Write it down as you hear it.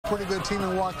pretty good team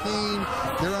in Joaquin.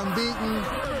 They're unbeaten.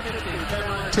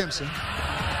 Timpson.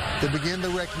 They begin the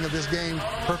wrecking of this game.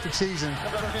 Perfect season.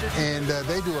 And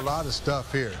they do a lot of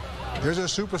stuff here. There's a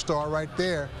superstar right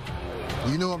there.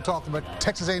 You know what I'm talking about.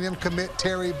 Texas A&M commit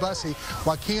Terry Bussey.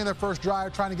 Joaquin, their first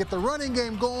drive, trying to get the running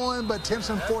game going, but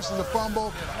Timpson forces a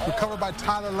fumble, recovered by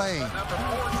Tyler Lane.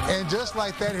 And just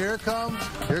like that, here comes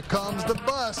the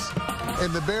bus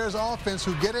and the Bears offense,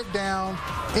 who get it down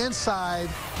inside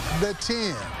the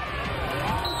 10.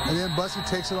 And then Bussey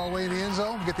takes it all the way in the end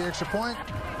zone, get the extra point.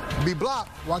 Be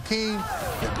blocked. Joaquin,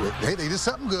 hey, they did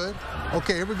something good.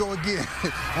 Okay, here we go again.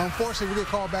 Unfortunately, we get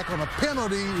called back on a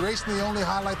penalty, erasing the only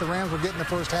highlight the Rams were getting the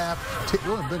first half. It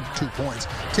would have been 2 points.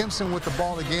 Timpson with the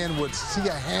ball again would see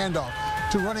a handoff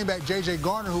to running back J.J.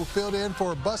 Garner, who filled in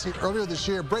for Bussey earlier this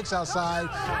year, breaks outside,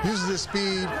 uses his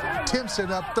speed.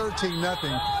 Timpson up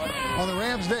 13-0. On the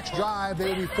Rams' next drive, they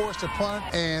would be forced to punt,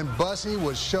 and Bussey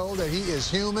would show that he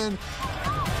is human.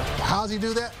 How does he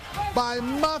do that? By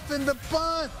muffing the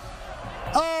punt.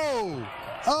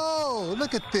 Oh,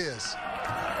 look at this.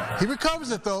 He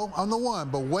recovers it, though, on the 1.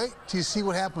 But wait till you see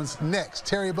what happens next.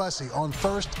 Terry Bussey on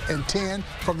 1st and 10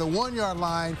 from the 1-yard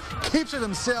line. Keeps it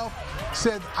himself.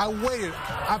 Said, I waited.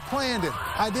 I planned it.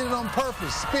 I did it on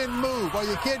purpose. Spin move. Are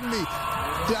you kidding me?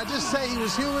 Did I just say he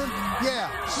was human? Yeah,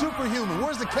 superhuman.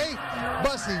 Where's the cake?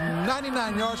 Bussey,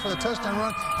 99 yards for the touchdown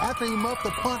run. After he muffed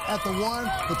the punt at the 1,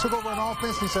 they took over an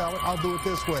offense. He said, I'll do it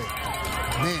this way.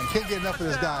 Man, can't get enough of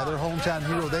this guy. Their hometown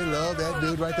hero. They love that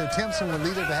dude right there. Timpson would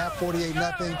lead it to half,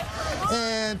 48-0.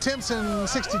 And Timpson,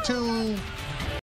 62.